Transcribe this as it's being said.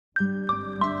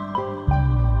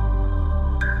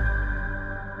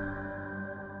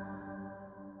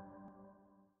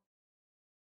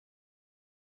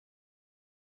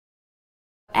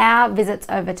our visits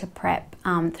over to prep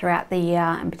throughout the year,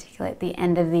 and particularly at the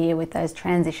end of the year with those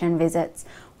transition visits,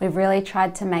 we've really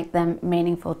tried to make them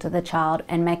meaningful to the child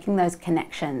and making those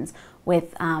connections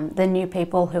with the new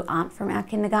people who aren't from our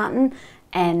kindergarten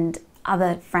and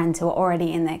other friends who are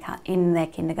already in their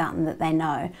kindergarten that they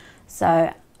know.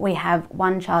 So we have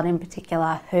one child in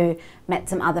particular who met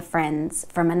some other friends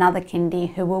from another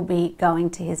kindy who will be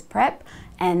going to his prep,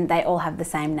 and they all have the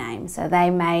same name. So they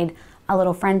made a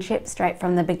little friendship straight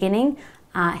from the beginning.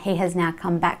 He has now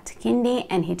come back to kindy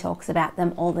and he talks about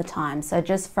them all the time. So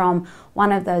just from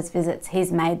one of those visits,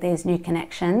 he's made these new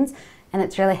connections, and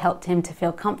it's really helped him to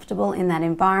feel comfortable in that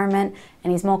environment,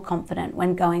 and he's more confident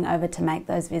when going over to make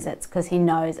those visits because he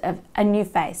knows a new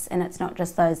face, and it's not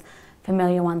just those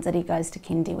familiar ones that he goes to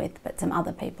kindy with, but some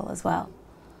other people as well.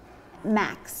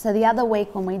 Max, so the other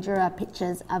week when we drew our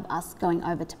pictures of us going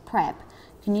over to prep,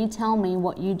 can you tell me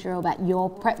what you drew about your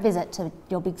prep visit to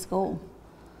your big school?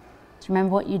 Do you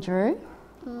remember what you drew?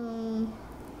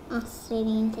 Us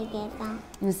sitting together.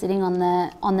 You were sitting on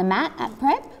the mat at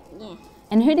prep? Yeah.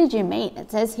 And who did you meet? It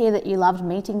says here that you loved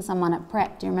meeting someone at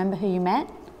prep. Do you remember who you met?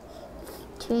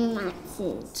 2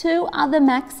 Maxes. 2 other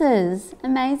Maxes.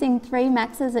 Amazing, 3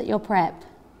 Maxes at your prep.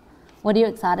 What are you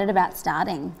excited about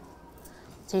starting?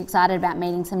 So you're excited about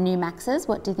meeting some new Maxes?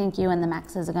 What do you think you and the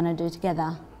Maxes are going to do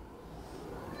together?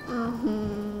 I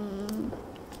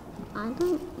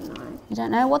don't know. You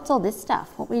don't know? What's all this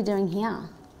stuff? What were you doing here?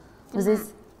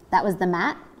 That was the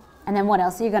mat? And then what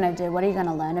else are you going to do? What are you going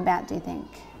to learn about, do you think?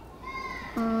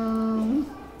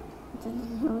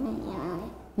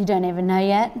 You don't even know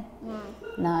yet? No.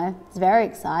 No. It's very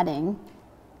exciting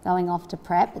going off to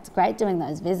prep. It's great doing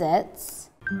those visits.